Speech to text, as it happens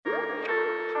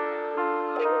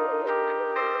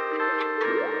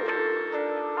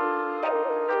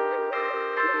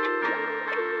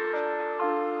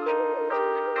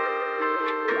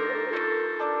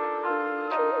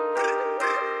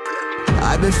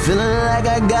I've been feeling like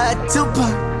I got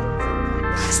Tupac.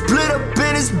 Split up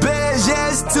in his bed, yeah,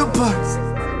 it's two parts.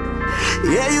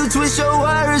 Yeah, you twist your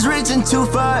wires, reaching too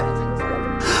far.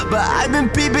 But I've been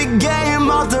peeping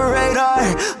game off the radar.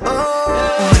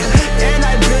 Oh, and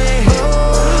I've been,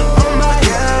 oh my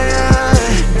God,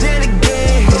 then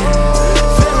again,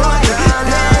 feel like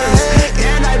this.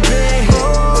 And I've been,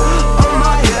 oh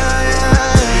my God,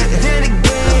 then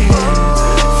again,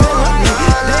 feel like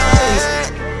this.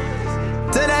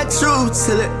 Tell that truth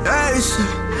till it hurts you.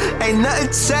 Ain't nothing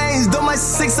changed, on my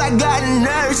six I got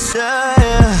inertia,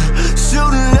 yeah.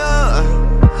 Shooting up,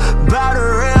 bout the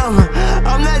rim.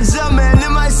 I'm not jumping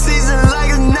in my season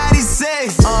like it's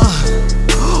 96.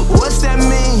 What's that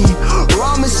mean?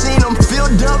 Raw machine, I'm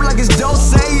filled up like it's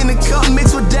Dose in the cup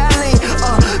mixed with that lean.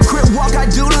 Crip walk, I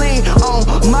do lean.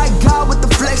 My God, with the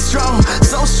flex strong.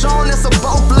 So strong, that's a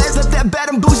both legs. Let that bad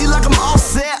and bougie like I'm all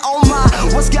set. Oh my,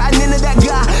 what's gotten into that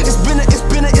guy? It's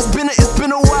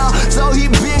been a while. So he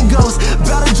been ghost.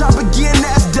 About to drop again,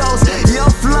 that's dose. Your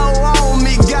flow on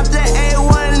me, got that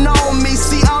A1 on me.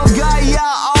 See, oh God,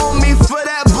 y'all own me for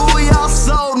that boo, y'all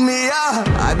sold me.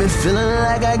 I've been feeling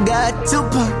like I got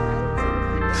Tupac.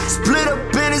 Split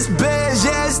up in his bed,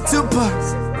 yeah, it's two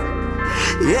parts.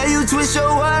 Yeah, you twist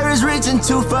your wires, reaching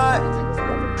too far.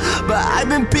 But I've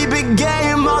been peeping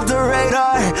game off the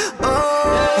radar.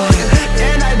 Oh,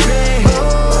 and I've been,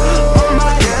 oh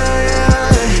my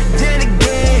God, then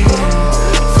again,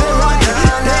 feel like this.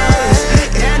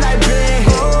 And I've been,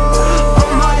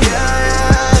 oh my God,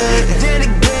 then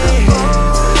again,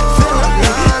 feel like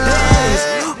this.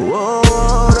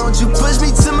 Whoa, don't you push me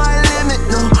to my limit,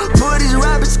 no. Put these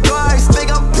rapping scars, think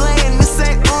I'm playing. This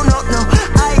ain't no.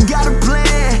 I ain't got a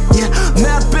plan, yeah.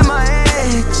 Map in my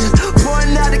head, just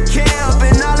pouring out the camp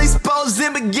and all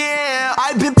exposing again.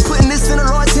 I've been putting this in the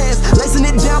Lord's hands, lacing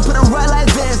it down, put it right like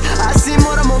this. I see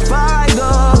more than more fire, I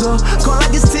go. Call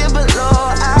like it's 10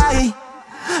 below. I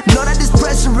know that this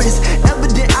pressure is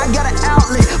evident, I got an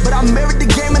outlet. But I married the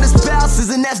game and the spouses,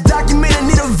 and that's documented,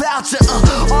 need a voucher.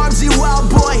 RMG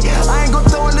wild boy, I ain't gon'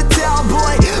 throw in the towel,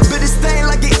 boy. But this thing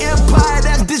like an empire,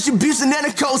 that's distribution and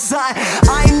a cosign.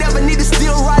 I ain't never need to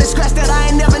steal, ride and scratch that,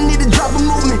 I ain't never need to drop a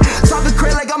movement. Talking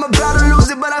crazy like I'm about to lose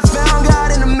it, but I found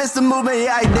God in the midst of movement,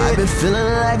 yeah I did. I've been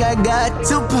feeling like I got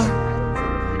Tupac.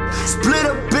 Split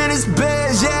up in his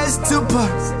bed, yeah it's two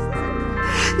parts.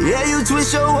 Yeah, you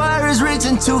twist your wires,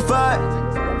 reaching too far.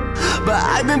 But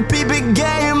I've been peeping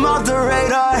game off the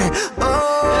radar.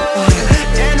 Oh,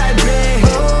 and I've been,